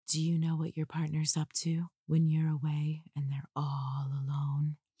Do you know what your partner's up to when you're away and they're all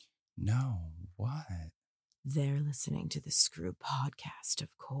alone? No, what? They're listening to the Screw podcast,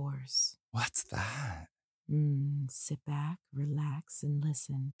 of course. What's that? Sit back, relax, and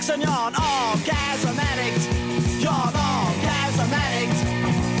listen. You're an orgasm addict. You're an orgasm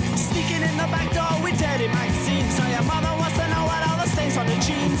addict. Sneaking in the back door with dirty magazines. So your mother wants to know what all the stains on the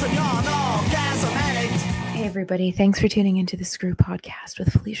jeans. And you're an orgasm addict. Hey everybody, thanks for tuning into the Screw podcast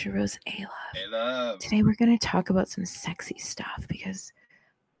with Felicia Rose Ayla. Hey, love. Today we're going to talk about some sexy stuff because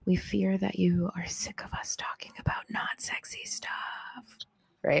we fear that you are sick of us talking about not sexy stuff.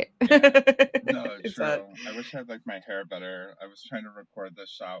 Right? No, true. I wish I had like my hair better. I was trying to record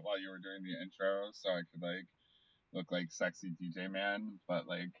this shot while you were doing the intro so I could like look like sexy DJ man, but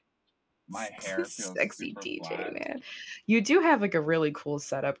like my hair feels sexy super DJ flat. man. You do have like a really cool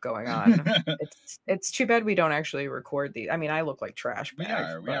setup going on. It's too bad we don't actually record these. I mean, I look like trash We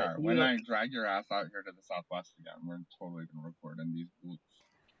bag. are. When I drag your ass out here to the Southwest again, we're totally gonna record in these boots.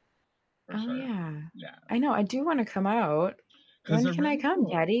 For Oh sure. Yeah. I know. I do want to come out. When can I come,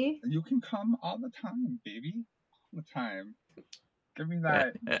 cool. Daddy? You can come all the time, baby. All the time. Give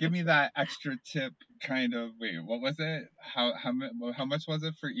me that extra tip kind of. Wait, what was it? How much was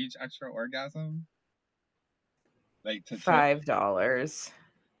it for each extra orgasm? Like to $5. $5.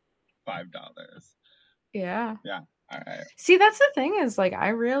 Yeah. Yeah. All right. See, that's the thing is like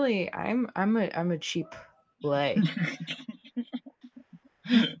I'm a cheap lay.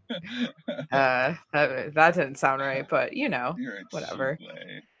 That didn't sound right, but you know, whatever.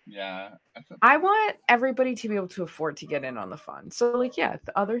 Yeah. I want everybody to be able to afford to get in on the fun. So like, yeah,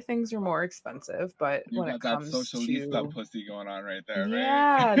 the other things are more expensive, but you when got it comes that Socialist to pussy going on right there, right?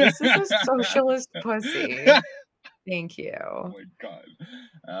 Yeah, this is a socialist pussy. Thank you. Oh my god.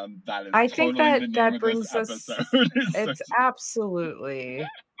 That is I totally think that the name that of brings this us episode. it's absolutely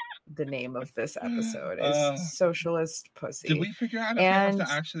the name of this episode is Socialist Pussy. Did we figure out if we have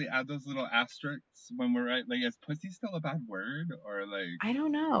to actually add those little asterisks when we're right? Like, is pussy still a bad word or like? I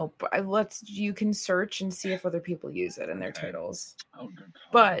don't know, but you can search and see if other people use it in their titles. Oh, good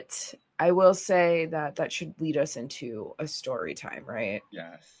call. But I will say that should lead us into a story time, right?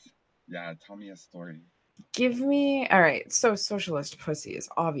 Yes. Yeah. Tell me a story. All right. So Socialist Pussy is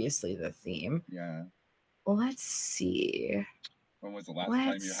obviously the theme. Yeah. Let's see. When was the last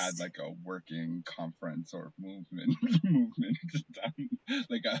time you had like a working conference or movement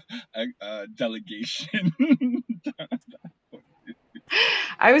like a delegation?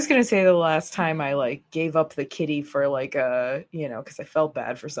 I was gonna say the last time I like gave up the kitty for like a because I felt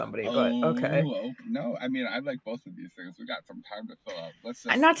bad for somebody, but okay. No, I mean I like both of these things. We got some time to fill up. Let's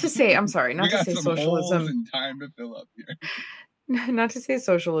just not to say socialism holes and time to fill up here. Not to say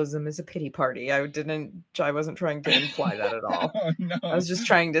socialism is a pity party. I wasn't trying to imply that at all. Oh, no. I was just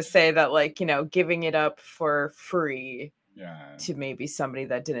trying to say that like, giving it up for free to maybe somebody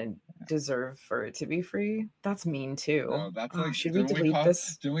that didn't deserve for it to be free. That's mean too. No, that's like, should we delete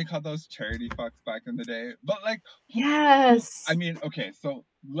this? Didn't we call those charity fucks back in the day? But like, yes. I mean, okay, so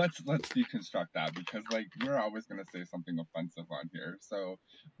let's deconstruct that because like we're always gonna say something offensive on here, so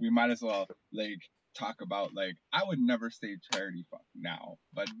we might as well like talk about like I would never say charity fuck now,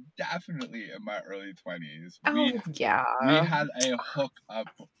 but definitely in my early 20s we had a hook up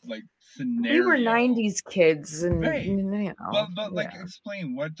like scenario. We were 90s kids and right. But like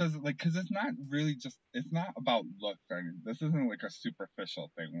explain what does it like because it's not about looks or anything. This isn't like a superficial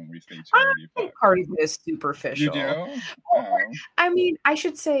thing when we say charity fuck. Part of it is superficial. You do? I mean, I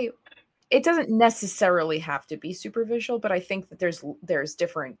should say it doesn't necessarily have to be superficial, but I think that there's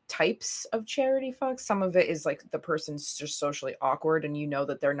different types of charity fucks. Some of it is like the person's just socially awkward and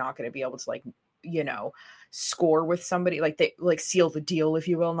that they're not going to be able to like, score with somebody, like they like seal the deal, if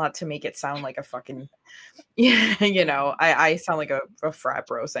you will, not to make it sound like a fucking, I sound like a frat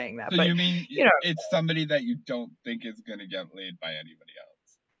bro saying that. So but you mean, it's somebody that you don't think is going to get laid by anybody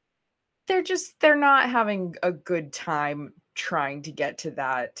else. They're not having a good time trying to get to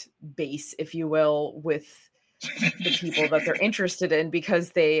that base, if you will, with the people that they're interested in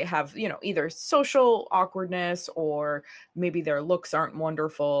because they have, either social awkwardness or maybe their looks aren't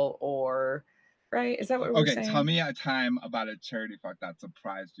wonderful or, right? Is that what we're saying? Okay, tell me a time about a charity fuck that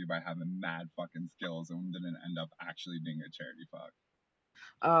surprised you by having mad fucking skills and didn't end up actually being a charity fuck.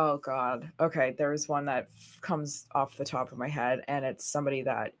 Oh God. Okay. There's one that comes off the top of my head and it's somebody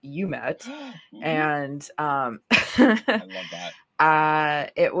that you met. And I love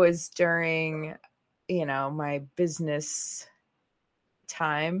that. It was during, my business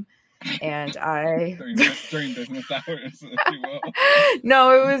time And I during business hours, if you will.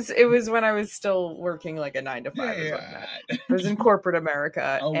 No, it was when I was still working like a 9 to 5 is what I meant. Yeah. It was in corporate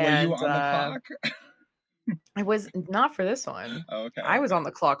America. Oh, were and you on the clock? I was not for this one. Okay. I was on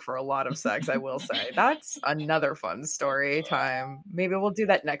the clock for a lot of sex, I will say. That's another fun story time. Maybe we'll do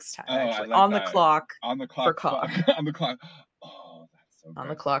that next time, Oh, I actually. like On that. the clock On the clock for cock. on the clock. Oh, that's so good. On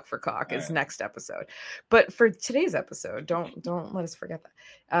the clock for cock is Alright. next episode. But for today's episode, don't let us forget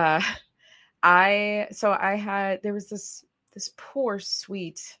that. There was this poor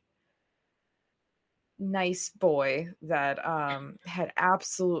sweet nice boy that had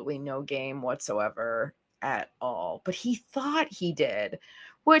absolutely no game whatsoever at all, but he thought he did,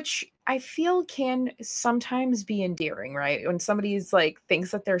 which I feel can sometimes be endearing, right? When somebody's like thinks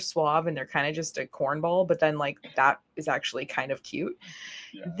that they're suave and they're kind of just a cornball, but then like that is actually kind of cute.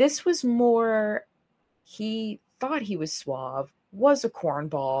 Yeah. This was more, he thought he was suave, was a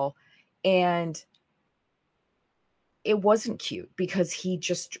cornball, and it wasn't cute because he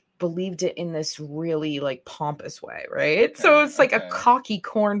just believed it in this really like pompous way, right? Okay, So it's like a okay. cocky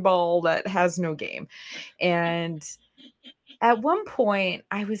cornball that has no game. And at one point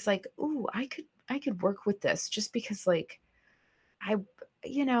I was like, ooh, I could work with this, just because like I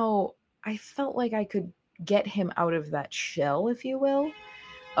felt like I could get him out of that shell, if you will,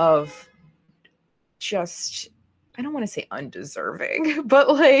 of just, I don't want to say undeserving, but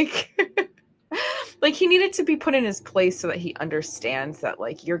like like he needed to be put in his place so that he understands that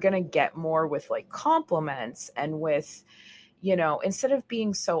like you're going to get more with like compliments and with, instead of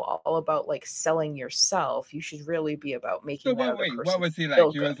being so all about like selling yourself, you should really be about making that other person what was he like?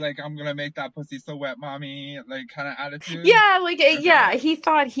 feel He good. was like, I'm gonna make that pussy so wet, mommy, like kind of attitude? Yeah, like Okay. yeah, he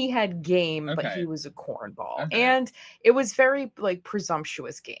thought he had game, but Okay. he was a cornball. Okay. And it was very like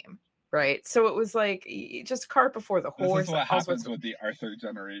presumptuous game, right? So it was like just cart before the horse. This is what all sorts happens of- with the Arthur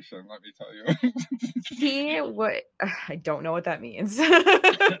generation, let me tell you. I don't know what that means.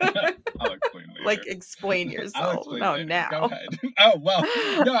 I'll explain later. Like, explain yourself. I'll explain No, later. now. Go ahead. Oh, well,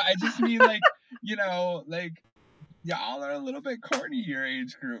 no, I just mean like, like y'all are a little bit corny, your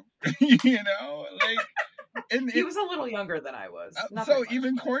age group, like, and He was a little younger than I was. Not so very much,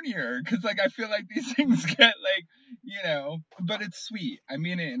 even but- cornier, because like I feel like these things get like, but it's sweet. I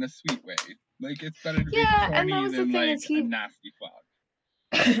mean it in a sweet way. Like it's better to be corny than like a nasty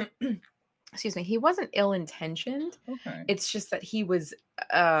fuck. Excuse me, he wasn't ill-intentioned. Okay. It's just that he was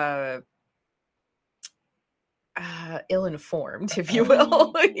ill-informed, if you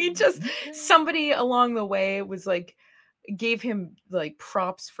will. He just, somebody along the way was like, gave him like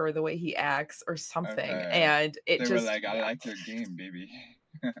props for the way he acts or something. Okay. And they just were like, I like your game, baby.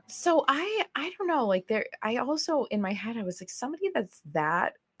 So I don't know, like I also in my head I was like, somebody that's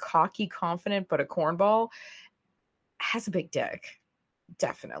that cocky confident but a cornball has a big dick,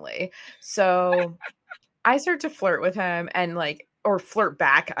 definitely. So I started to flirt with him and like, or flirt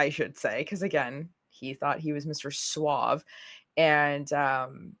back, I should say, because again, he thought he was Mr. Suave. And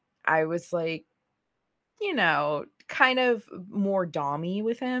I was like, kind of more dommy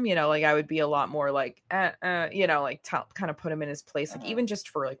with him, like I would be a lot more like, like kind of put him in his place, like even just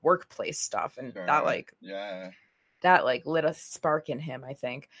for like workplace stuff. And Sure. that lit a spark in him, I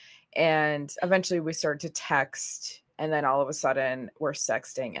think. And eventually we started to text, and then all of a sudden we're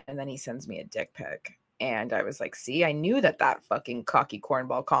sexting, and then he sends me a dick pic. And I was like, see, I knew that fucking cocky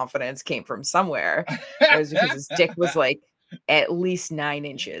cornball confidence came from somewhere. It was because his dick was like at least 9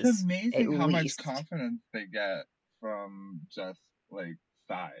 inches. It's amazing how much least. confidence they get from just like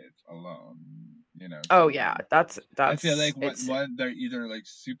size alone. Oh yeah, that's. I feel like one they're either like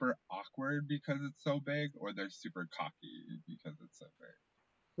super awkward because it's so big, or they're super cocky because it's so big.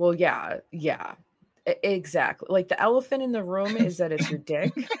 Well, yeah, exactly. Like the elephant in the room is that it's your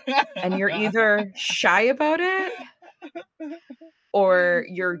dick, and you're either shy about it, or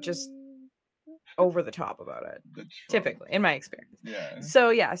you're just over the top about it, typically, in my experience. Yeah.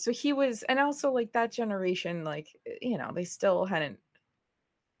 So he was, and also like that generation, like, they still hadn't,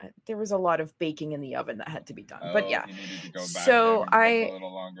 there was a lot of baking in the oven that had to be done. But yeah, he needed to go back so a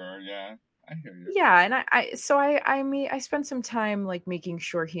little longer. Yeah, I hear you. Yeah, and I spent some time like making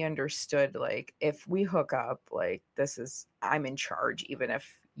sure he understood, like, if we hook up, like, I'm in charge, even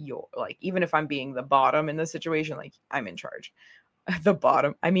if I'm being the bottom in the situation, like, I'm in charge. The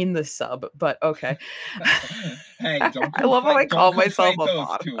bottom, I mean the sub, but okay. Hey, I love how I call myself a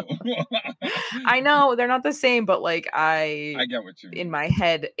bottom. I know they're not the same, but like I get what you mean. In my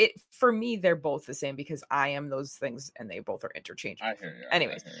head, for me they're both the same because I am those things and they both are interchangeable. I hear you.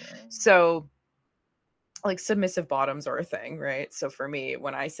 Anyways, so like submissive bottoms are a thing, right? So for me,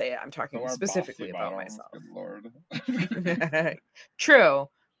 when I say it, I'm talking specifically about myself. Good Lord. True.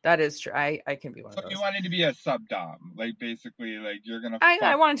 That is true. I can be one So of you those. wanted to be a sub dom, like basically, like you're gonna I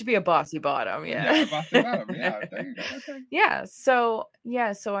fuck. wanted to be a bossy bottom, Yeah, yeah. bossy bottom. Yeah, there you go. Okay. So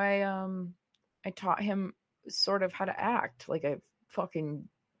I taught him sort of how to act like a fucking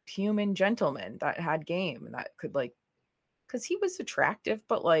human gentleman that had game and that could like, because he was attractive,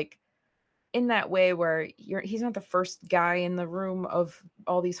 but like in that way where he's not the first guy in the room of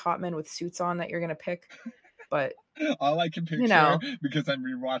all these hot men with suits on that you're gonna pick, but All I can you picture, know, because I'm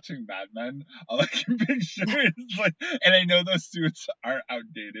rewatching Mad Men, all I can picture is like, and I know those suits are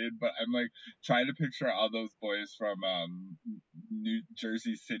outdated, but I'm like trying to picture all those boys from New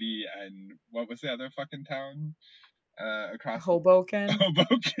Jersey City and what was the other fucking town across Hoboken.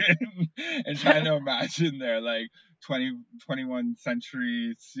 Hoboken, and trying to imagine their like 21st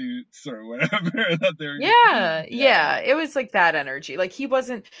century suits or whatever that they're. Yeah, it was like that energy. Like he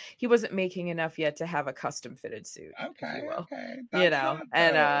wasn't making enough yet to have a custom fitted suit, if you will. Okay. You That's know, not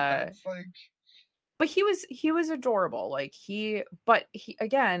and though. That's like. but he was adorable. Like but he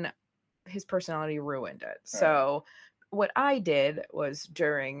again, his personality ruined it. So what I did was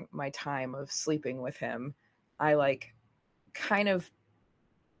during my time of sleeping with him, I like kind of,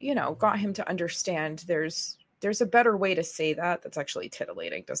 got him to understand there's a better way to say that's actually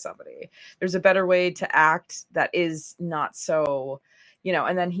titillating to somebody. There's a better way to act that is not so,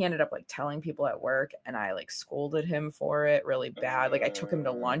 and then he ended up like telling people at work and I like scolded him for it really bad. Like I took him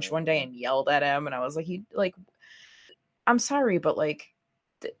to lunch one day and yelled at him and I was like, I'm sorry, but like,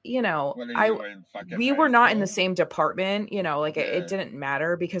 What are you in fucking we high were not in the school? same department, like Yeah. it didn't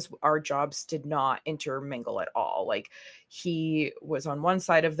matter because our jobs did not intermingle at all. Like he was on one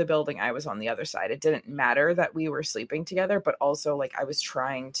side of the building, I was on the other side. It didn't matter that we were sleeping together, but also like I was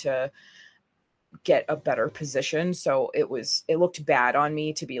trying to get a better position. So it looked bad on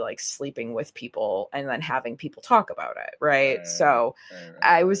me to be like sleeping with people and then having people talk about it. Right. So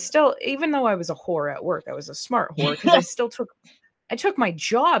I was still, even though I was a whore at work, I was a smart whore because I took my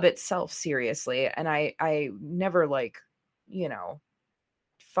job itself seriously and I never like,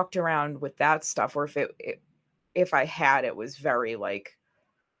 fucked around with that stuff, or if I had, it was very like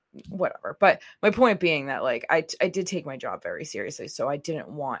whatever. But my point being that like I did take my job very seriously, so I didn't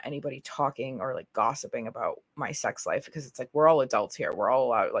want anybody talking or like gossiping about my sex life because it's like we're all adults here. We're all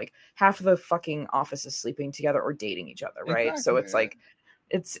allowed, like half of the fucking office is sleeping together or dating each other, right? Exactly. So it's like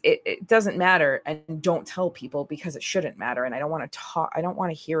it doesn't matter, and don't tell people because it shouldn't matter, and I don't want to talk, I don't want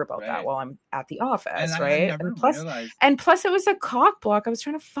to hear about that while I'm at the office, right? And plus it was a cock block. I was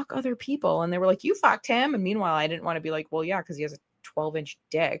trying to fuck other people and they were like, you fucked him, and meanwhile I didn't want to be like, well, yeah, because he has a 12-inch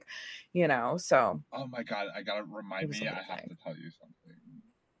dick, so oh my god, I gotta remind me, I have to tell you something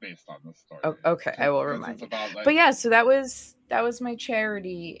based on the story. Okay, I will remind you. About, like, but yeah, so that was my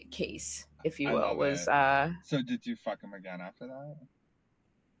charity case, if you will. Was so did you fuck him again after that?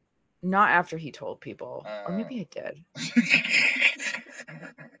 Not after he told people, or maybe I did.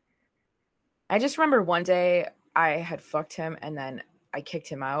 I just remember one day I had fucked him and then I kicked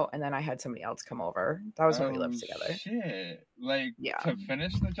him out and then I had somebody else come over. That was when we lived together. Shit. Like, yeah. To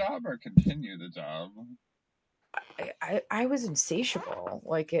finish the job or continue the job? I was insatiable.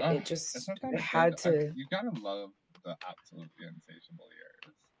 Like it just had to. You gotta love the absolutely insatiable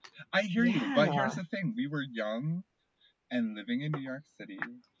years. I hear you, but here's the thing: we were young and living in New York City,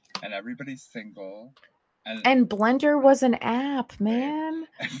 and everybody's single. And Blender was an app, man.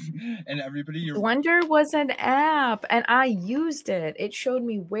 And Blender was an app, and I used it. It showed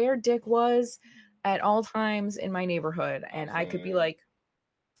me where Dick was at all times in my neighborhood, and I could be like,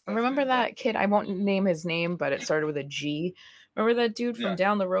 remember that kid? I won't name his name, but it started with a G. Remember that dude from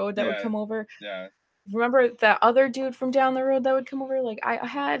down the road that would come over? Yeah. Remember that other dude from down the road that would come over? Like I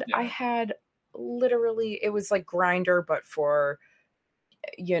had literally, it was like Grindr, but for,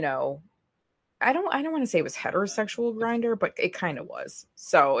 I don't want to say it was heterosexual Grindr, but it kind of was.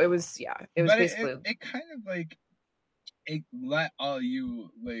 So it was, it was basically. It kind of like, it let all you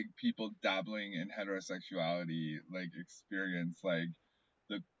like people dabbling in heterosexuality like experience like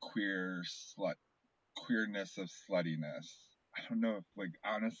the queerness of sluttiness. I don't know if like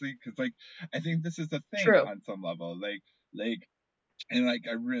honestly, because like I think this is a thing on some level, like and like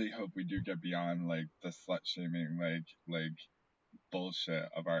I really hope we do get beyond like the slut shaming like bullshit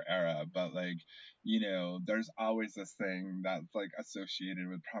of our era, but like there's always this thing that's like associated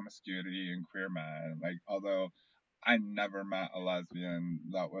with promiscuity and queer men, like although I never met a lesbian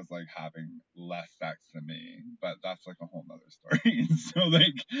that was like having less sex than me, but that's like a whole nother story. So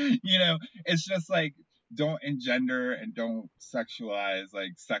like, it's just like, don't engender and don't sexualize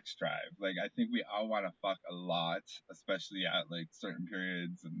like sex drive. Like I think we all want to fuck a lot, especially at like certain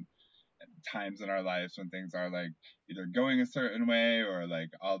periods times in our lives when things are like either going a certain way or like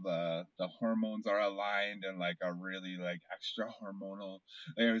all the hormones are aligned and like are really like extra hormonal.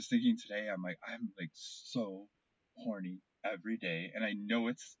 Like I was thinking today, I'm like so horny every day, and I know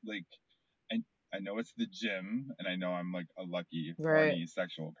it's like I know it's the gym, and I know I'm like a lucky horny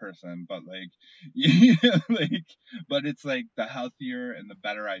sexual person, but like like but it's like the healthier and the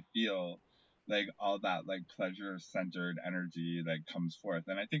better I feel, like all that like pleasure centered energy like comes forth.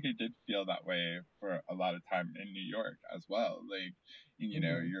 And I think I did feel that way for a lot of time in New York as well. Like, you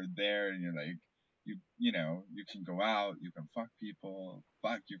know, you're there and you're like, you know, you can go out, you can fuck people,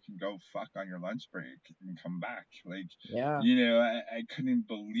 you can go fuck on your lunch break and come back. Like, you know, I couldn't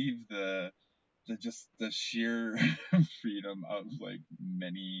believe the sheer freedom of like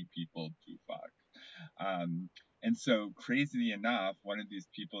many people to fuck. And so, crazily enough, one of these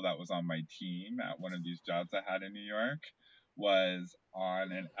people that was on my team at one of these jobs I had in New York was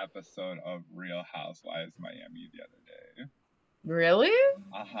on an episode of Real Housewives Miami the other day. Really?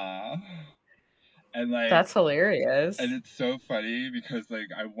 Uh-huh. And like, that's hilarious. And it's so funny because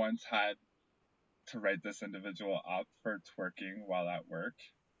like I once had to write this individual up for twerking while at work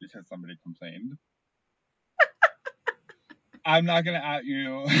because somebody complained. I'm not gonna out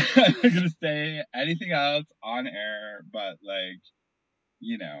you. I'm not gonna say anything else on air, but like,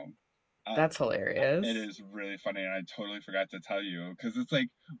 you know, that's hilarious. It is really funny, and I totally forgot to tell you because it's like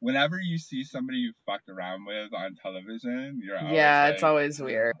whenever you see somebody you fucked around with on television, you're always like, it's always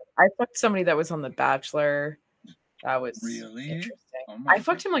weird. I fucked somebody that was on The Bachelor. That was really interesting. Oh I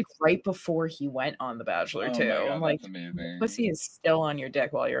fucked him like right before he went on The Bachelor too. My God, I'm like, that's amazing. Pussy is still on your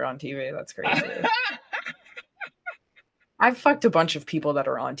dick while you're on TV. That's crazy. I've fucked a bunch of people that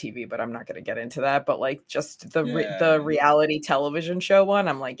are on TV, but I'm not going to get into that. But like just the reality television show one,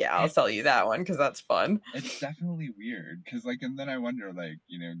 I'm like, I'll tell you that one because that's fun. It's definitely weird because like, and then I wonder like,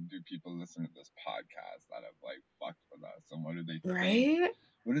 you know, do people listen to this podcast that have like fucked with us, and what do they think? Right?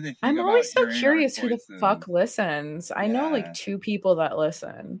 What do they think? I'm always so curious who the fuck listens. I know like 2 people that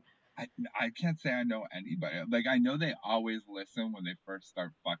listen. I can't say I know anybody. Like I know they always listen when they first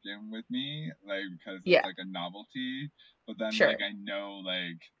start fucking with me, like because it's like a novelty. But then like I know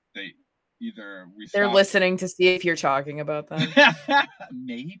like they're listening to see if you're talking about them.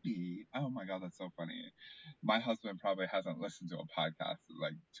 Maybe. Oh my God, that's so funny. My husband probably hasn't listened to a podcast in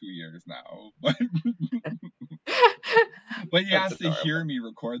like 2 years now, but he has to hear me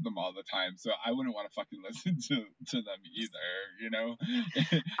record them all the time, so I wouldn't want to fucking listen to them either, you know?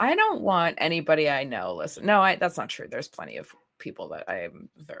 I don't want anybody I know listen. No, that's not true. There's plenty of people that I am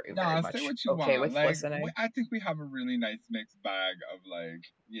very much okay with like, listening. I think we have a really nice mixed bag of like,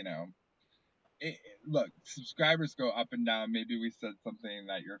 you know, look, subscribers go up and down. Maybe we said something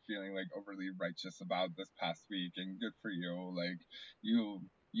that you're feeling like overly righteous about this past week, and good for you. Like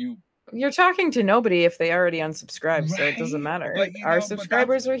you're talking to nobody if they already unsubscribe, so it doesn't matter. But, our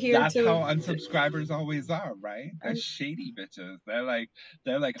subscribers are here. That's how unsubscribers always are, right? They're shady bitches. They're like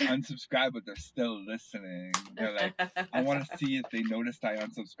unsubscribed, but they're still listening. They're like, I want to see if they noticed I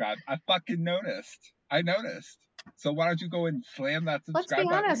unsubscribed. I fucking noticed. I noticed. So why don't you go and slam that subscribe button?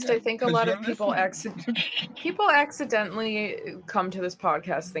 Let's be honest. I think a lot of people accidentally come to this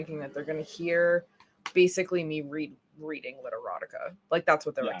podcast thinking that they're going to hear basically me reading literotica. Like that's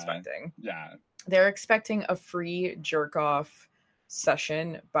what they're expecting. Yeah. They're expecting a free jerk off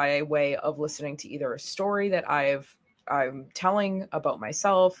session by way of listening to either a story that I'm telling about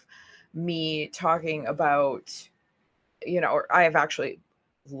myself, me talking about, you know, or I have actually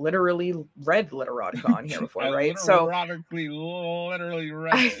literally read literotica on here before, right? So literally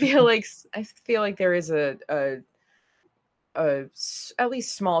read. I feel like there is a at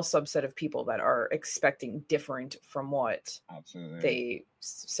least small subset of people that are expecting different from what they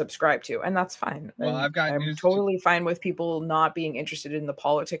subscribe to, and that's fine. Well, I'm totally fine with people not being interested in the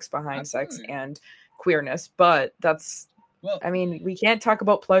politics behind sex and queerness, but that's I mean, we can't talk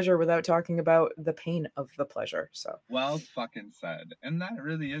about pleasure without talking about the pain of the pleasure. So well fucking said. And that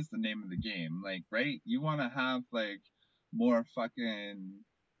really is the name of the game. Like, right? You want to have like more fucking,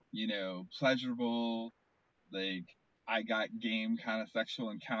 you know, pleasurable, like I got game kind of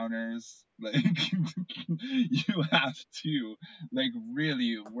sexual encounters. Like you have to like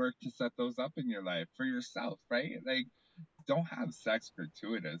really work to set those up in your life for yourself, right? Like don't have sex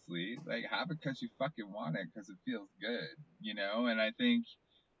gratuitously. Like have it because you fucking want it because it feels good, you know? And I think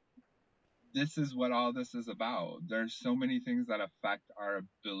this is what all this is about. There's so many things that affect our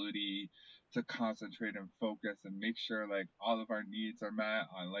ability to concentrate and focus and make sure like all of our needs are met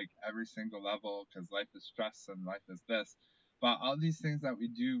on like every single level, because life is stress and life is this. But all these things that we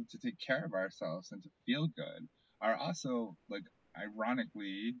do to take care of ourselves and to feel good are also like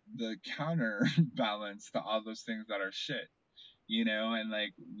ironically the counterbalance to all those things that are shit, you know, and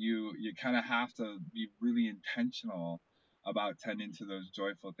like you kind of have to be really intentional about tending to those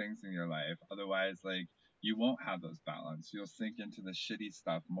joyful things in your life. Otherwise, like, you won't have those balance. You'll sink into the shitty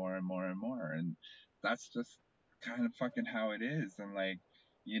stuff more and more and more, and that's just kind of fucking how it is. And like,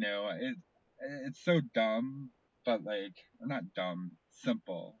 you know, it's so dumb, but like, not dumb,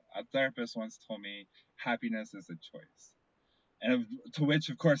 simple. A therapist once told me happiness is a choice, and to which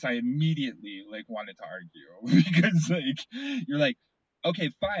of course I immediately like wanted to argue because like, you're like,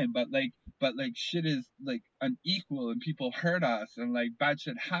 okay, fine, but like shit is like unequal and people hurt us and like bad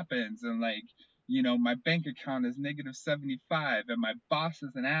shit happens and like, you know, my bank account is negative 75 and my boss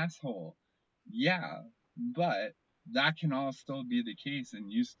is an asshole. Yeah, but that can all still be the case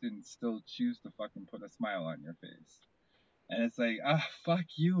and you can still choose to fucking put a smile on your face. And it's like, ah, fuck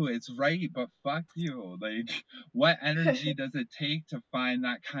you. It's right, but fuck you. Like, what energy does it take to find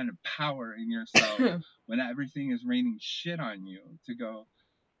that kind of power in yourself when everything is raining shit on you to go,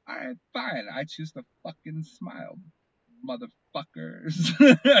 all right, fine. I choose to fucking smile, motherfuckers.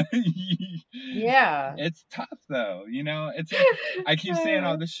 Yeah. It's tough though, you know. It's like I keep saying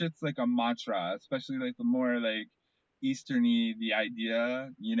all this shit's like a mantra, especially like the more like Easterny the idea,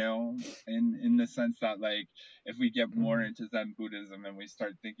 you know, in the sense that like if we get more into Zen Buddhism and we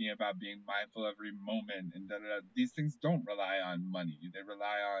start thinking about being mindful every moment and these things don't rely on money. They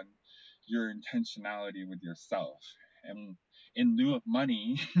rely on your intentionality with yourself. And in lieu of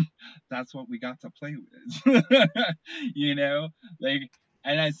money, that's what we got to play with. You know? Like,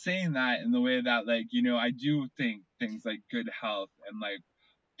 and I'm saying that in the way that like, you know, I do think things like good health and like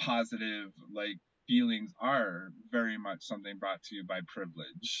positive like feelings are very much something brought to you by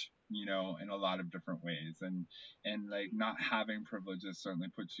privilege, you know, in a lot of different ways. And like not having privileges certainly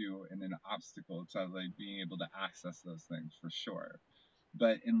puts you in an obstacle to like being able to access those things for sure.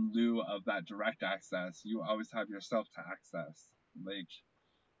 But in lieu of that direct access, you always have yourself to access. Like,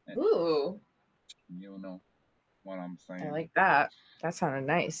 Ooh, you know what I'm saying. I like that. That sounded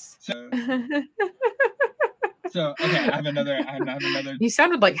nice. So okay, I have another. You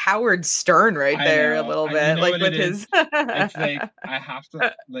sounded like Howard Stern right there a little bit, like with his. It's like I have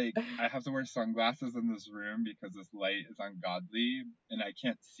to wear sunglasses in this room because this light is ungodly and I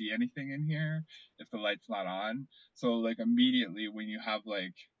can't see anything in here if the light's not on. So like immediately when you have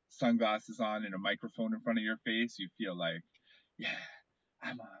like sunglasses on and a microphone in front of your face, you feel like, yeah,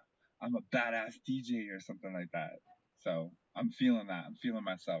 I'm a badass DJ or something like that. So I'm feeling that. I'm feeling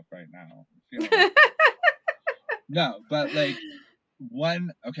myself right now. No, but like I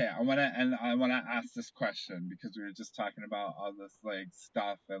wanna ask this question because we were just talking about all this like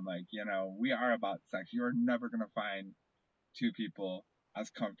stuff and like, you know, we are about sex. You're never gonna find two people as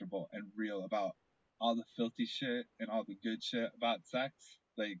comfortable and real about all the filthy shit and all the good shit about sex.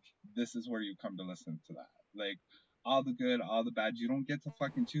 Like, this is where you come to listen to that. Like, all the good, all the bad, you don't get to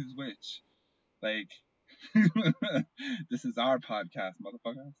fucking choose which. Like, this is our podcast,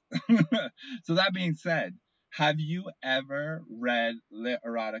 motherfuckers. So that being said, have you ever read lit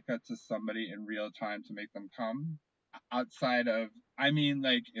erotica to somebody in real time to make them come? Outside of, I mean,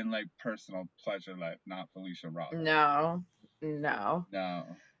 like in like personal pleasure life, not Felicia Roth. No.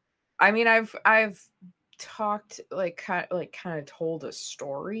 I mean, I've talked like kind of told a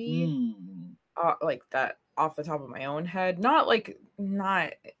story, like that off the top of my own head. Not,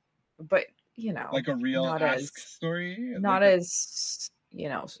 but you know, like a real story, not as you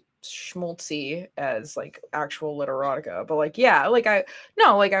know schmaltzy as like actual lit erotica, but like yeah, like I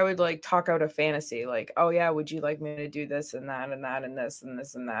would like talk out a fantasy, like, oh yeah, would you like me to do this and that and that and this and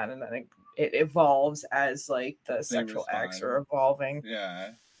this and that, and then it evolves as like the sexual acts are evolving.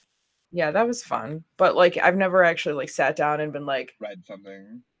 Yeah, that was fun, but like I've never actually like sat down and been like read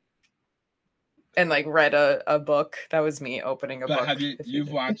something and like read a book. That was me opening a book. Have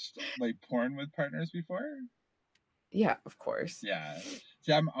you've watched like porn with partners before? Yeah, of course. Yeah.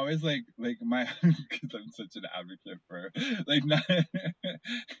 See, I'm always like my, because I'm such an advocate for like not.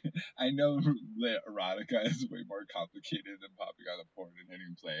 I know lit erotica is way more complicated than popping on a porn and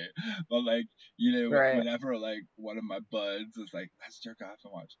hitting play, but like, you know, whenever like one of my buds is like, let's jerk off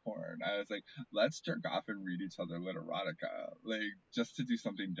and watch porn, I was like, let's jerk off and read each other lit erotica, like just to do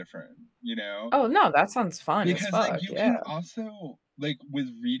something different, you know? Oh no, that sounds fun. Because like you can also like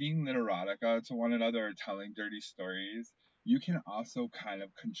with reading lit erotica to one another or telling dirty stories, you can also kind of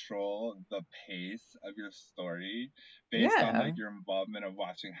control the pace of your story based on like your involvement of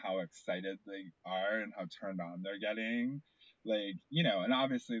watching how excited they are and how turned on they're getting. Like, you know, and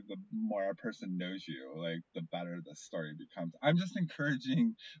obviously the more a person knows you, like the better the story becomes. I'm just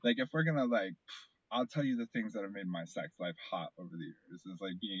encouraging, like, if we're gonna like I'll tell you the things that have made my sex life hot over the years is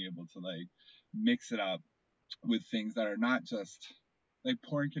like being able to like mix it up with things that are not just like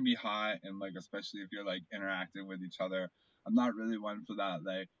porn can be hot, and like especially if you're like interacting with each other. I'm not really one for that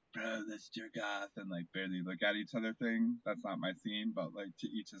like, bro, let's jerk off and like barely look at each other thing. That's not my scene, but like to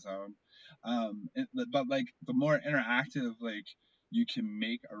each his own. But like the more interactive like you can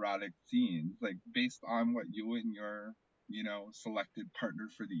make erotic scenes like based on what you and your selected partner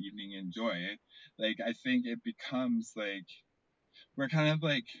for the evening enjoy, like I think it becomes like we're kind of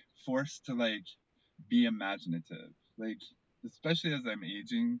like forced to like be imaginative, like especially as I'm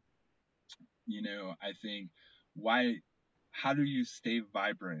aging. I think how do you stay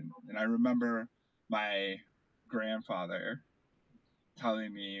vibrant? And I remember my grandfather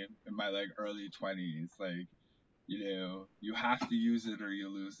telling me in my like early 20s, like, you have to use it or you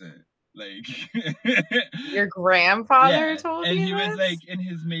lose it. Like Your grandfather yeah, told and you he was this? like in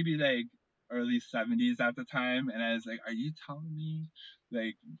his maybe like early 70s at the time, and I was like, are you telling me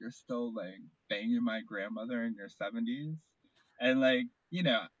like you're still like banging my grandmother in your 70s? And like,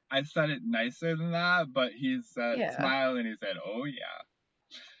 I said it nicer than that, but he Yeah. smiled and he said, oh yeah.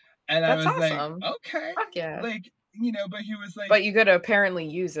 And I That's was like, awesome. okay. Fuck yeah. Like, but he was like, but you gotta apparently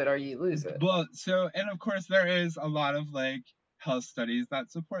use it or you lose it. well, and of course there is a lot of like health studies that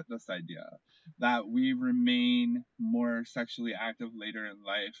support this idea that we remain more sexually active later in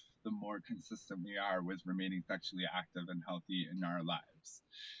life the more consistent we are with remaining sexually active and healthy in our lives.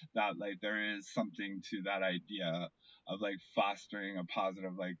 That like there is something to that idea of like fostering a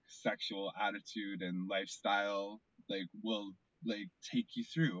positive like sexual attitude and lifestyle like will like take you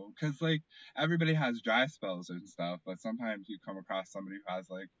through, because like everybody has dry spells and stuff, but sometimes you come across somebody who has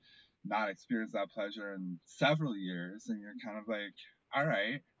like not experienced that pleasure in several years, and you're kind of like, all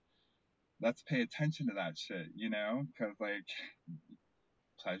right, let's pay attention to that shit, because like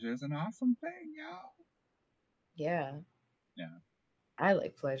pleasure is an awesome thing, yo. Yeah. Yeah. I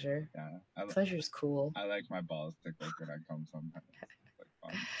like pleasure. Yeah. Pleasure's cool. I like my balls tickled when I come sometimes. It's like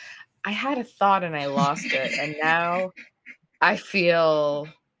fun. I had a thought and I lost it, and now I feel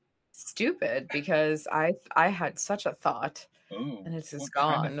stupid because I had such a thought. Oh, and it's just what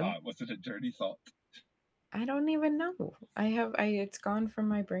gone. kind of thought? Was it a dirty thought? I don't even know. It's gone from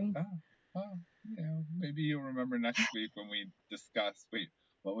my brain. Oh, maybe you'll remember next week when we discuss. Wait,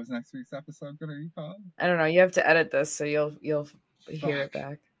 what was next week's episode gonna be called? I don't know. You have to edit this so you'll hear it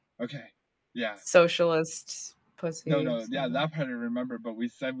back. Okay. Yeah. Socialist pussy. No, yeah, that part I remember, but we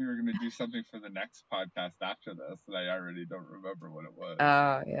said we were going to do something for the next podcast after this, and I already don't remember what it was.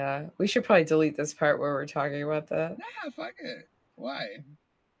 Yeah. We should probably delete this part where we're talking about that. Nah, fuck it. Why?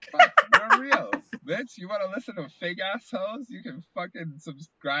 Fuck, we're real. Bitch, you want to listen to fake assholes? You can fucking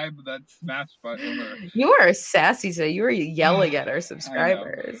subscribe with that smash button. You are sassy today. You were yelling at our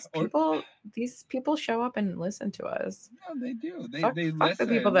subscribers. These people show up and listen to us. No, they do. They fuck listen.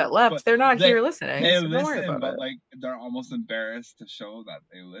 The people that left, they're not here listening. They so don't worry about but it. like they're almost embarrassed to show that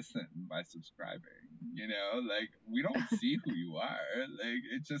they listen by subscribing. Like we don't see who you are. Like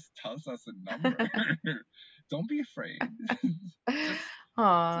it just tells us a number. Don't be afraid.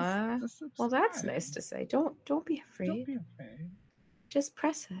 Aww. Just well, that's nice to say. Don't be afraid. Don't be afraid. Just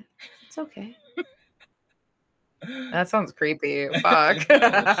press it. It's okay. That sounds creepy. Fuck.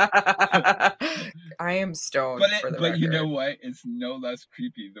 I am stoned for the record. You know what? It's no less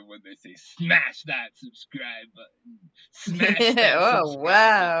creepy than when they say, smash that subscribe button. Smash that oh,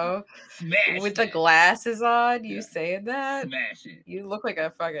 wow. Smash With the glasses on, you saying that? Smash it. You look like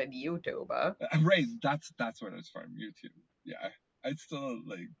a fucking YouTuber. Right, that's what it's from, YouTube. Yeah. I'm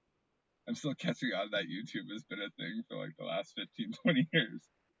still catching on that YouTube has been a thing for like the last 15, 20 years.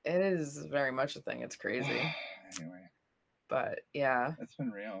 It is very much a thing. It's crazy. Anyway. But yeah. It's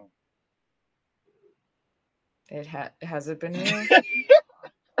been real. Has it been real?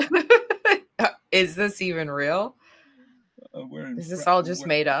 Is this even real? Is this all just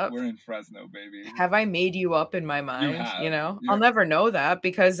made up? We're in Fresno, baby. Have I made you up in my mind? I'll never know that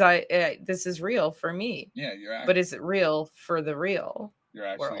because this is real for me. Yeah, but is it real for the real? You're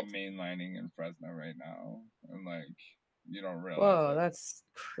actually world? mainlining in Fresno right now, and like you don't realize. Whoa, that's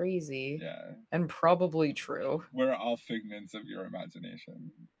crazy. Yeah, and probably true. We're all figments of your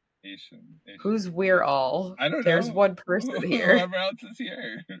imagination. Asian. Who's we're all? I don't know. There's one person here. Whoever else is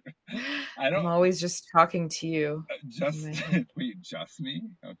here. I'm always just talking to you. Wait, just me?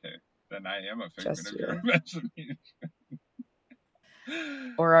 Okay, then I am a figment of your imagination.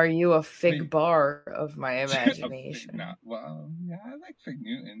 Or are you a fig bar of my imagination? Well, yeah, I like fig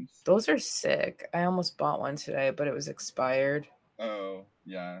Newtons. Those are sick. I almost bought one today, but it was expired. Oh,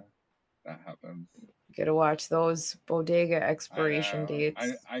 yeah, that happens. Gotta watch those bodega I expiration know. dates.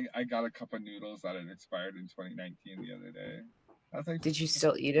 I got a cup of noodles that had expired in 2019 the other day. I was like, Did you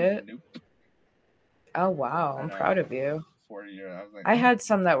still eat it? nope. Oh wow, I I'm know. proud of you. 40 years. I was like, I had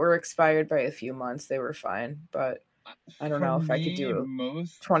some that were expired by a few months. They were fine, but I don't for know if I could me, do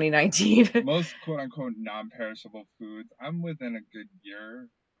most 2019. most quote unquote non-perishable foods, I'm within a good year.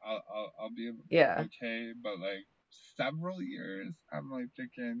 I'll be Yeah. okay, but like several years, I'm like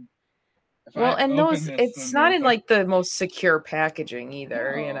thinking if Well, I and open those, this it's and not there's in like the most secure packaging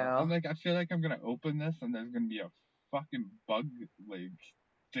either, you no, I'm know. like I feel like I'm gonna open this and there's gonna be a fucking bug like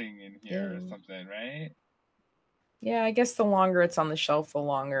thing in here or Ew. something, right? Yeah, I guess the longer it's on the shelf, the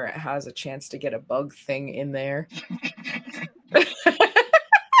longer it has a chance to get a bug thing in there.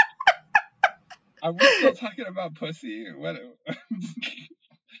 Are we still talking about pussy? What?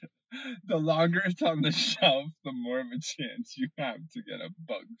 The longer it's on the shelf, the more of a chance you have to get a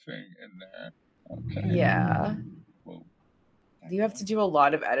bug thing in there. Okay. Yeah. Whoa. You have to do a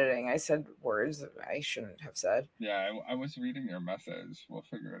lot of editing. I said words that I shouldn't have said. Yeah, I was reading your message. We'll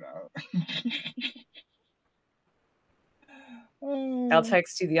figure it out. I'll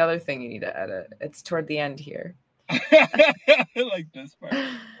text you the other thing you need to edit. It's toward the end here. Like this part.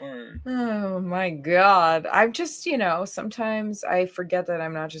 Or Oh my god. I'm just, sometimes I forget that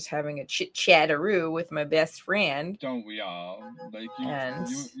I'm not just having a chit chatteroo with my best friend. don't we all? Like And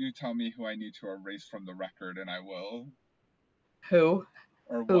you tell me who I need to erase from the record and I will. who?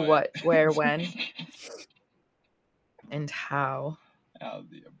 Or Who, what, where, when, when? and how. All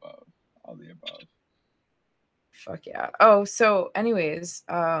the above. All the above. Fuck yeah. Oh, so anyways,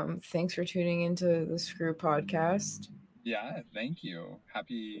 thanks for tuning into the Screw podcast. Yeah, thank you.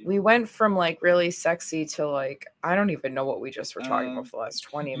 Happy. We went from like really sexy to like I don't even know what we just were talking about for the last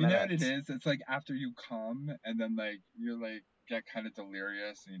 20 You minutes. know what it is? It's like after you come and then like you're like get kind of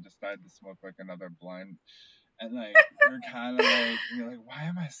delirious and you decide to smoke like another blunt and like you're kind of like you're like why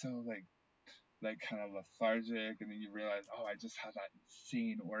am I so like kind of lethargic, and then you realize, oh, I just had that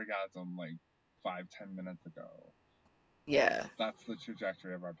insane orgasm like 5-10 minutes ago. Yeah. That's the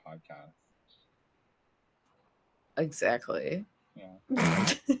trajectory of our podcast. Exactly. Yeah.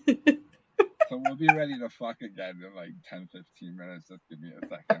 So we'll be ready to fuck again in like 10-15 minutes. Just give me a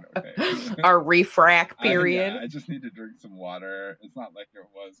second, okay? Our refrac period. I just need to drink some water. It's not like it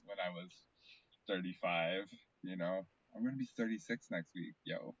was when I was 35, you know? I'm going to be 36 next week.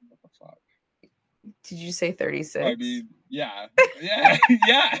 Yo, what the fuck? Did you say 36? I mean, yeah.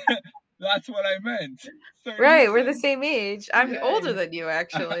 Yeah. That's what I meant. 36. Right, we're the same age. I'm older than you,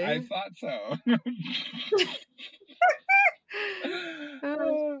 actually. I thought so.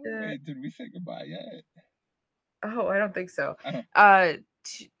 Wait, did we say goodbye yet? Oh, I don't think so.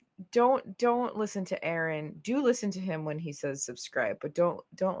 Don't listen to Aaron. Do listen to him when he says subscribe, but don't.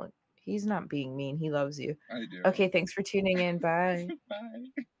 He's not being mean. He loves you. I do. Okay, thanks for tuning in. Bye.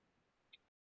 Bye.